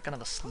 but you are kind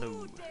of a slow.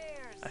 Who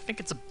dares? I think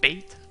it's a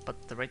bait, but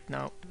right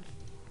now...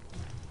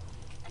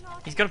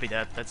 He's gonna be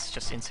dead. That's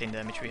just insane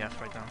damage we have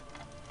right now.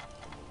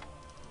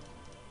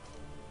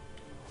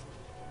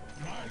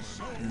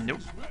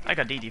 Nope. I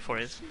got DD for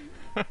it.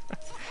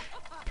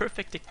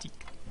 Perfect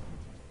tactique.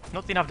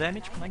 Not enough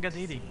damage, but I got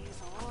DD.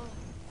 It's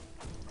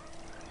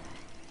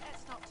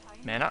not time.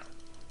 Mana?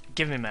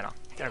 Give me mana.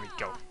 There we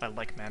go. I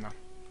like mana.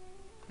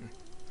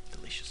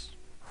 Delicious.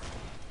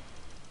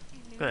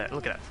 Look at that,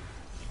 look at that.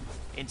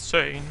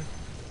 Insane.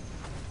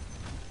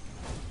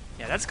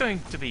 Yeah, that's going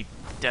to be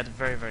dead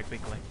very, very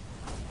quickly.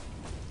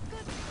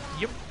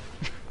 Yep.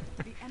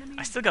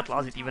 I still got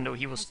Lazit even though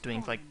he was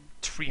doing like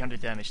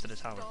 300 damage to the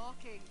tower.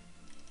 Stalking.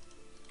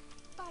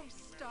 By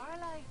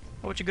starlight.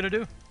 What you gonna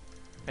do?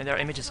 And there are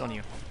images on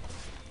you.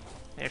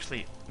 They're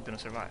actually gonna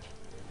survive.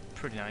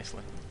 Pretty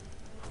nicely.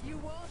 You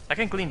won't. I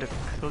can clear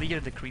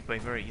the creep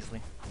wave very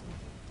easily.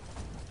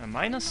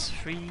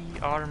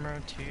 -3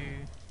 armor to...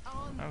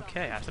 On the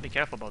Okay, I have to be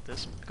careful about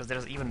this, because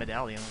there's even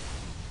medallion.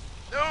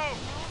 No!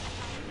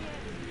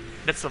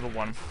 That's level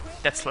 1.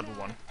 That's level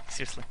 1.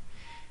 Seriously.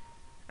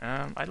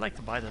 I'd like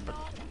to buy that, but...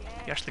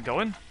 You actually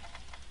going?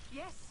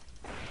 Yes.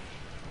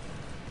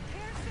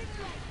 Piercing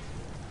light.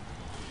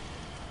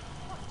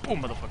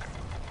 Boom, motherfucker.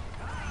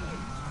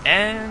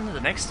 And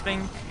the next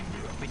thing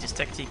with this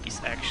tactic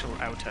is actual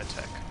auto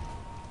attack.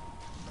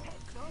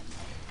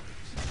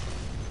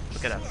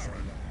 Look at that.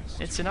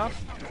 It's enough.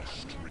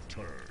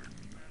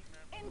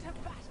 to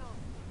battle.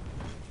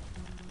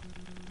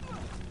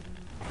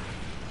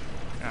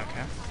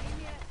 Okay.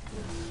 Time yet.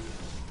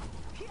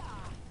 Pia.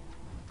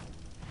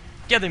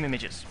 Get them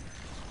images.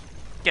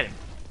 Get him.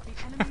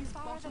 The enemy's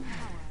bottom tower.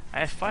 I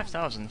have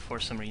 5,000 for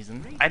some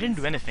reason. I didn't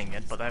do anything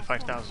yet, but I have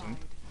 5,000.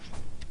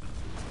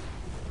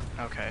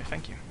 Okay,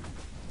 thank you.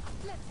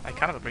 I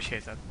kind of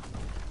appreciate that.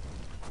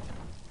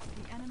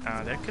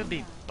 There could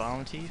be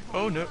bounty.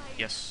 Oh no.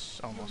 Yes,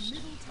 almost.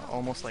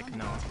 Almost like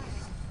no.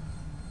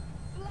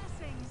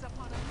 Blessings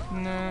upon a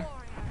loyal Nah. warrior.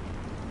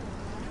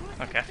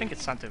 Okay, I think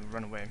it's time to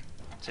run away.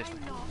 Seriously.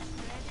 I'm not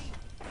ready.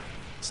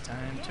 It's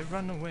time to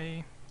run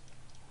away.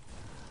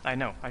 I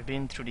know, I've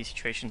been through these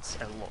situations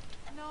a lot.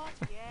 Not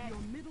yet. Your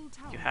middle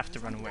tower You have to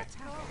is run under away.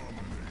 attack.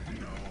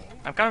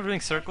 I'm kind of doing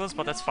circles,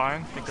 but that's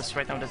fine, because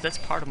right now that's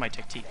part of my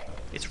technique.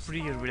 It's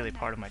really, really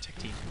part of my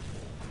technique.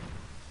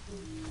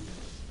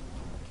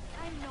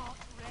 I'm not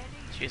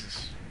ready.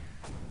 Jesus.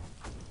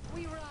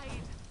 We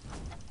ride.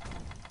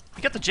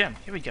 We got the gem.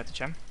 Here we get the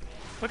gem.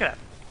 Look at that.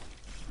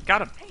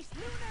 Got him. Taste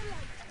lunar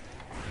light.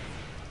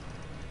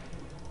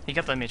 He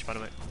got the image, by the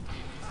way.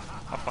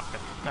 Oh, fuck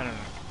that. No, no, no.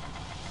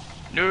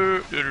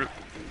 No.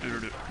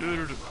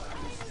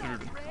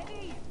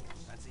 Ready.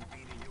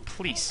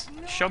 Please,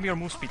 show me your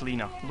move speed,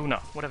 Luna. Luna,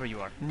 whatever you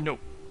are. No.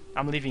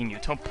 I'm leaving you,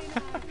 Tom.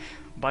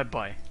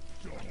 Bye-bye.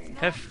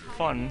 Have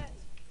fun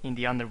in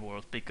the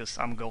underworld, because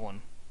I'm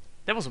gone.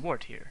 There was a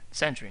word here.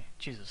 Sentry.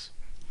 Jesus.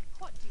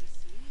 What do you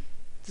see?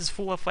 This is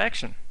full of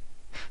action.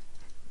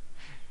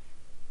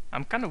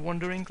 I'm kind of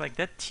wondering, like,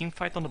 that team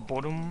fight on the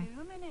bottom,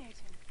 Illuminating.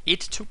 it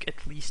took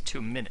at least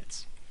 2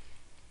 minutes.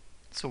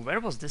 So where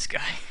was this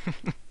guy?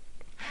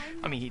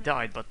 I mean, he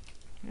died, but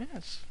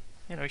yes,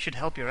 you know, you should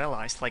help your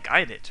allies, like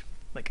I did.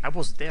 Like, I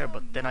was there,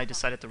 but then I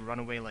decided to run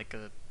away like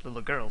a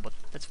little girl, but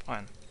that's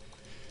fine.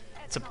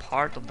 It's a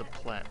part of the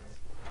plan.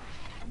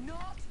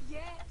 Not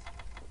yet.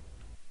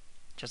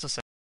 Just a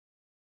sec.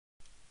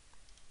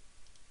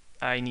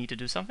 I need to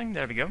do something.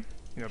 There we go.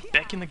 We are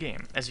back in the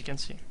game, as you can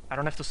see. I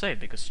don't have to say it,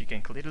 because you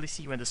can clearly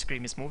see when the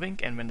screen is moving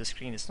and when the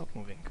screen is not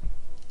moving.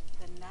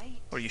 The night.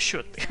 Or you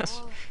should, is because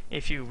all.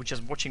 if you were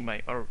just watching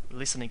my, or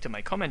listening to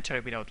my commentary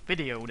without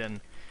video,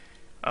 then,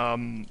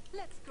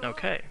 Let's go.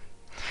 okay.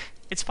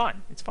 It's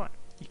fine, it's fine.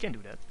 You can do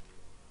that.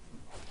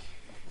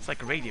 It's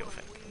like a radio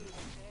effect.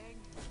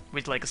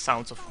 With like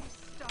sounds of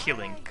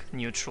killing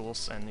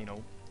neutrals and, you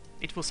know,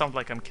 it will sound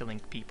like I'm killing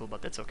people,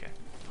 but that's okay.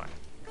 Fine.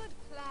 Good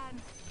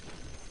plan.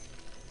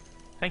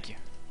 Thank you.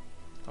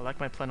 I like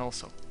my plan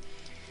also.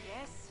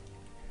 Yes.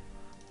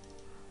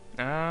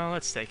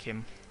 Let's take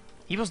him.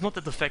 He was not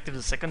that effective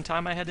the second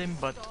time I had him,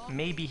 but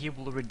maybe he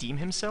will redeem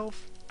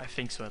himself? I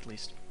think so, at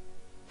least.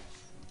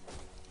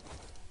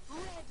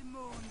 Red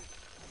moon.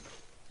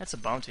 That's a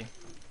bounty.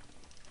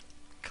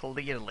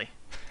 Clearly.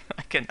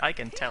 I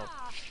can tell.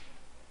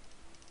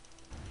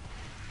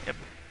 Yep.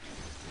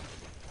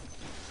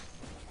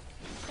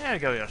 There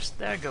goes.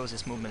 There goes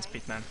his movement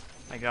speed, man.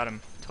 I got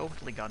him.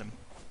 Totally got him.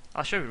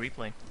 I'll show you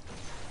replay.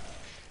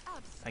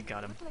 I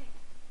got him. Absolutely.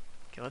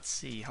 Okay, let's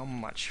see how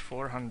much.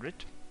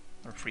 400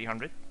 or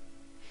 300.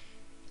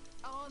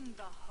 On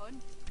the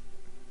hunt.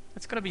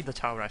 It's gonna be the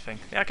tower, I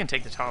think. Yeah, I can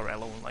take the tower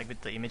alone, like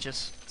with the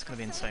images. It's gonna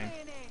be insane.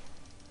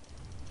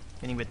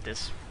 Meaning with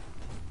this.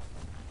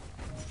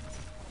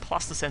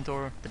 Plus the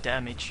centaur, the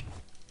damage.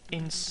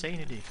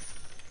 Insanity.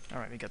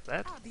 Alright, we got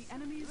that. The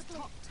enemy's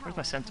top tower Where's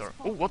my centaur? has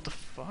Oh, fallen. what the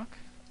fuck?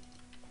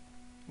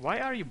 Why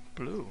are you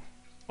blue?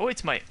 Oh,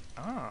 it's my...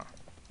 Ah.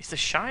 It's the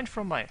shine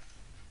from my...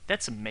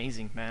 That's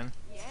amazing, man.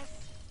 Yes.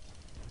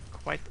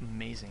 Quite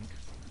amazing.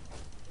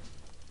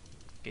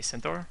 Okay,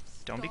 centaur,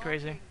 don't be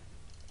crazy.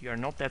 You are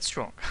not that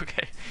strong,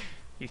 okay?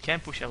 You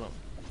can't push alone.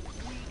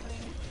 Weakling.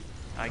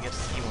 I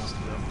guess he wants to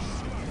go.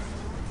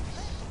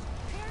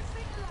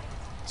 Piercing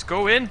light. Let's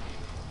go in!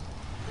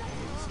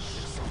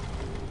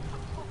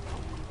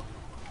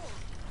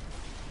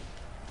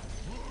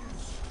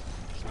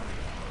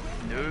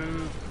 No,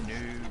 no,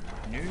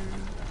 no.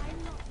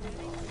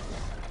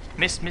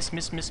 Miss,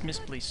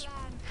 please.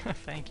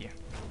 Thank you.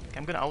 Okay,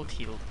 I'm gonna out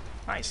heal.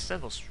 Nice,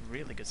 that was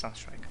really good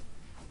Sunstrike.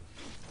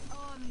 On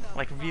the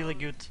Like really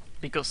good,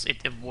 because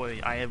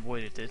I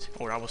avoided it,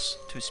 or I was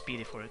too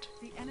speedy for it.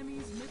 The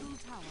enemy's middle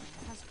tower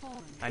has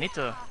fallen. I need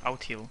to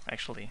out heal,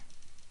 actually,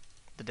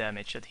 the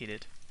damage that he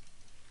did.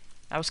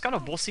 I was kind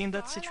of bossy in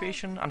that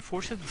situation.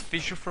 Unfortunately, the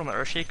fissure from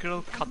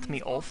Earthshaker cut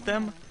me off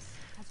them,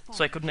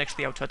 so I couldn't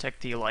actually auto-attack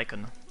the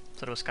Lycan.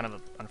 So that was kind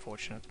of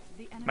unfortunate.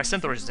 My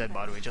centaur is dead,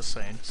 by the way, just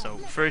saying. So,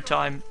 third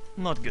time,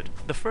 not good.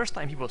 The first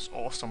time he was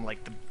awesome,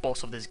 like the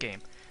boss of this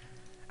game.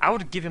 I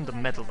would give him the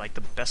medal, like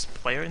the best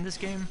player in this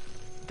game.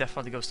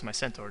 Definitely goes to my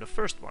centaur, the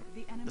first one.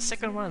 The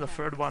second one and the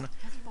third one,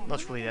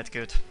 not really that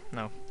good,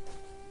 no.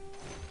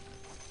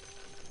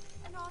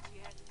 Not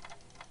yet.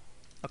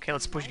 Okay,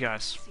 let's push,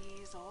 guys.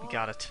 Sees all. We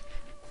got it.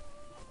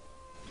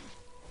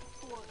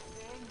 Poor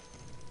thing.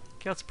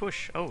 Okay, let's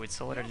push. Oh, it's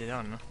already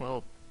done.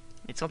 Well,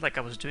 it's not like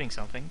I was doing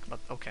something, but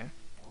okay.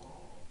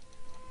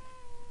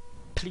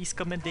 Please,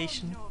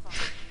 commendation. Nova.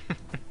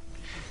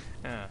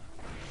 Yeah.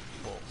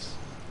 Balls.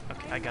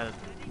 Okay, I got it.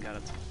 Got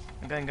it.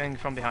 I'm going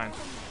from behind.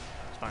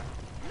 It's fine.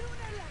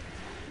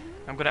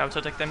 I'm gonna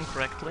auto-attack them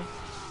correctly.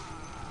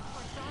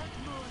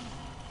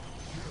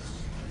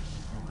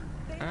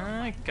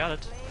 I got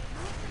it.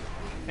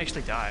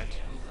 Actually died.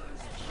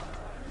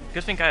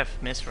 Good thing I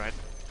have missed, right?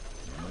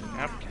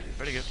 Yep,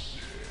 pretty good.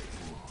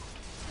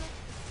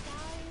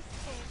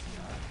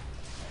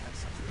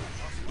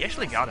 He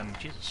actually got him,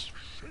 Jesus.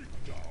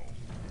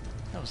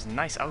 That was a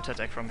nice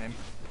auto-attack from him.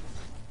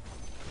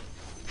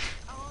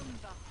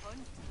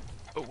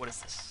 Oh, what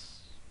is this?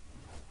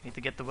 Need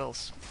to get the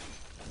wills.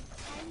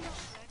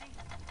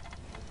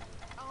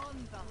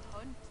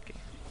 Okay.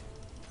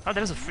 Oh,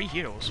 there's a free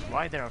heroes.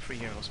 Why there are free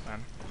heroes,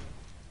 man?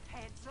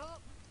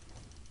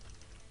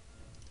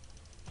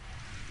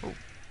 Oh.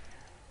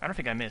 I don't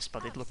think I missed,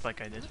 but it looked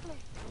like I did.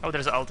 Oh,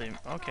 there's an ulti.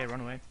 Okay,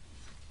 run away.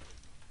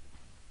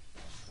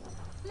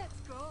 Let's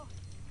go.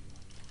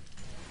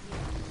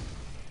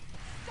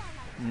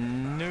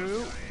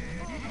 No.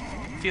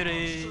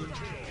 Fury.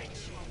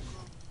 It's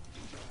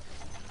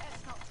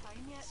not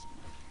time yet.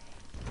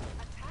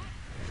 Attack.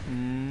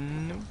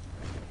 No.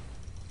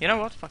 You know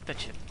what? Fuck that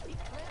shit.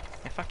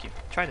 Yeah, fuck you.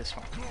 Try this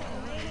one.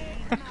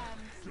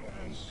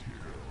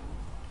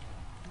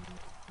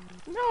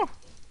 No.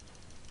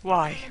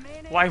 Why?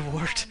 Why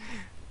ward?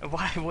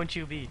 Why won't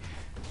you be?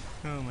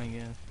 Oh my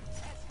god.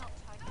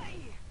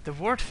 The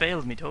ward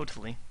failed me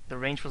totally. The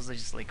range was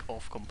just like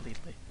off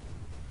completely.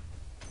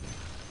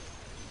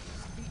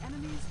 The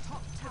enemy's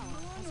top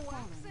tower has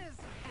fallen.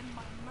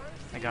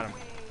 I got him.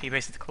 He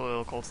wasted a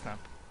little cold snap.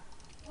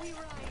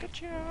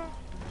 Gotcha.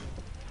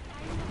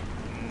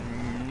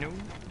 No.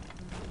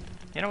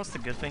 You know what's the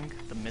good thing?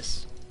 The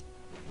miss.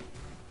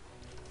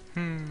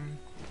 I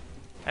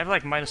have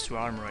like -2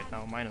 armor right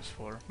now,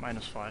 -4,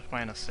 -5,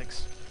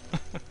 -6.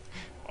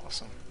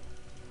 Awesome.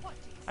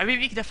 I mean,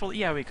 we could definitely,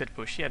 yeah, we could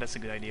push. Yeah, that's a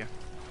good idea.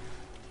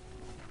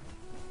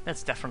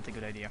 That's definitely a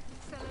good idea.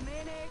 The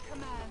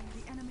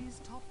enemy's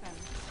top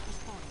barracks has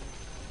fallen.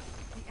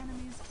 The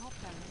enemy's top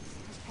barracks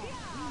has fallen.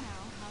 We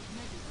now have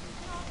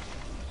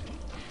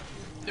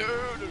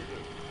medical.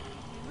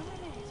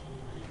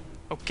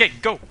 Okay,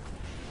 go!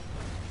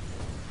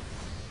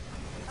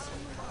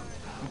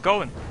 I'm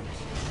going.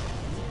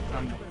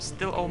 I'm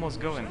still almost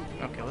going.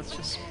 Okay, let's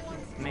just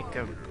make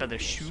a better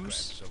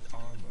shoes.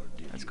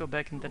 Let's go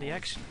back into the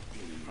action.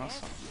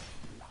 Awesome.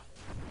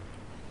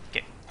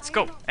 Okay, let's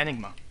go.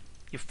 Enigma.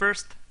 You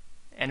first,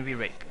 and we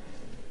rape.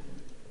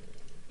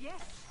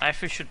 Yes. I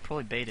should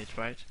probably bait it,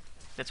 right?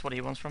 That's what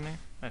he wants from me?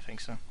 I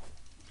think so.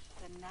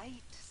 The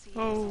night sees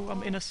Oh, I'm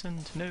all.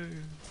 innocent. No.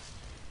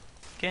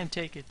 Can't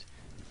take it.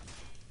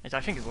 I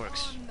think it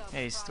works.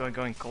 Yeah, he's still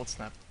going cold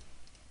snap.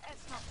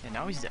 It's not And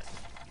now he's dead.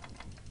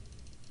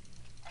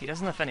 He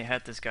doesn't have any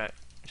head, this guy.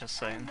 Just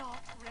saying. not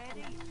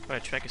ready. Well,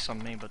 the track is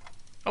on me, but...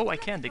 Oh, I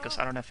can because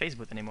I don't have phase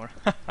boot anymore.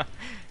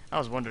 I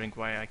was wondering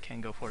why I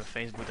can't go for the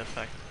phase boot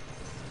effect.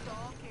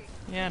 Stalking.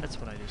 Yeah, that's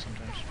what I do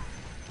sometimes.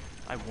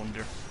 I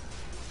wonder.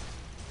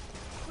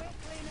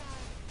 Quickly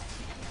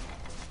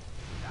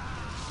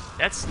now.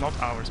 That's not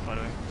ours, by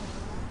the way.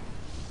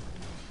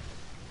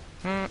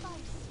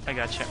 I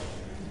gotcha.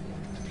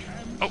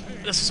 Oh,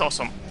 this is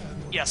awesome.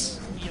 Yes,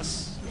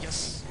 yes,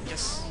 yes,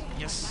 yes,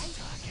 yes.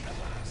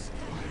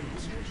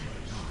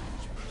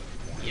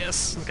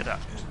 Yes, look at that.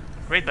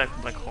 Great black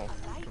hole.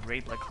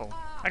 Great black hole.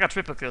 I got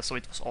triple kill, so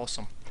it was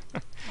awesome.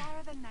 Fire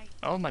the night.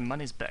 All my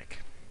money's back.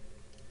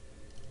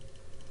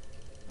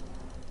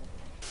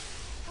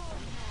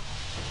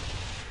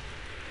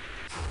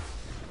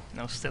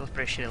 No, still a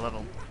pretty shitty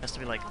level. Has to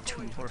be like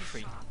 2 or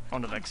 3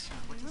 on the Vex.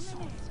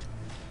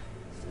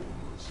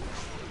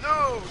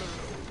 No!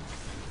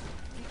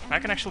 I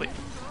can actually...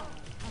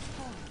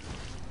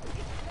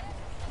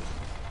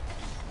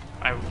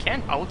 I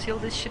can't out-heal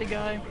this shitty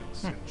guy?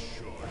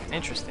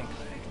 Interesting.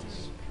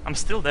 I'm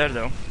still there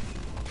though.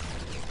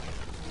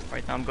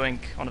 Right now I'm going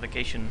on a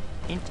vacation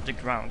into the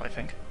ground, I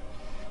think.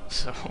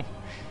 So,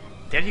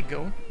 there you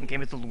go, game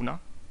with the Luna.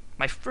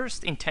 My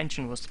first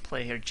intention was to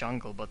play here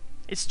jungle, but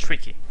it's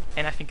tricky.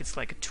 And I think it's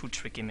like too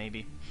tricky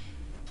maybe.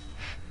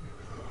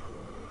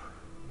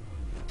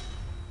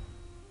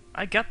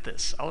 I got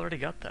this, I already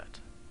got that.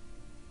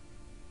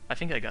 I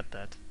think I got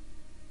that.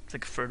 It's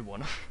like a third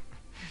one.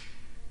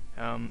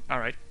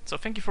 Alright, so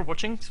thank you for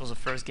watching. This was the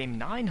first game,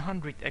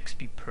 900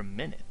 XP per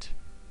minute.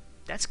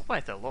 That's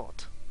quite a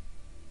lot.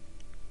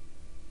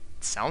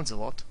 It sounds a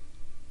lot.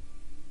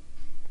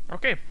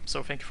 Okay,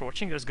 so thank you for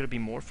watching. There's gonna be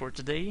more for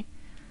today.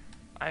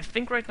 I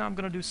think right now I'm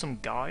gonna do some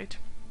guide.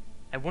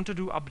 I want to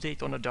do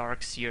update on the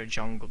Dark Seer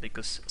jungle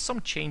because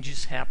some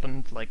changes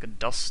happened, like a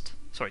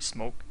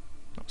smoke.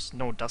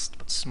 No dust,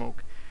 but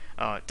smoke.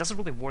 It doesn't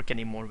really work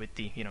anymore with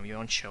the, your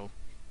own show.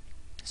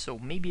 So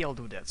maybe I'll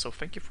do that. So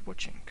thank you for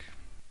watching.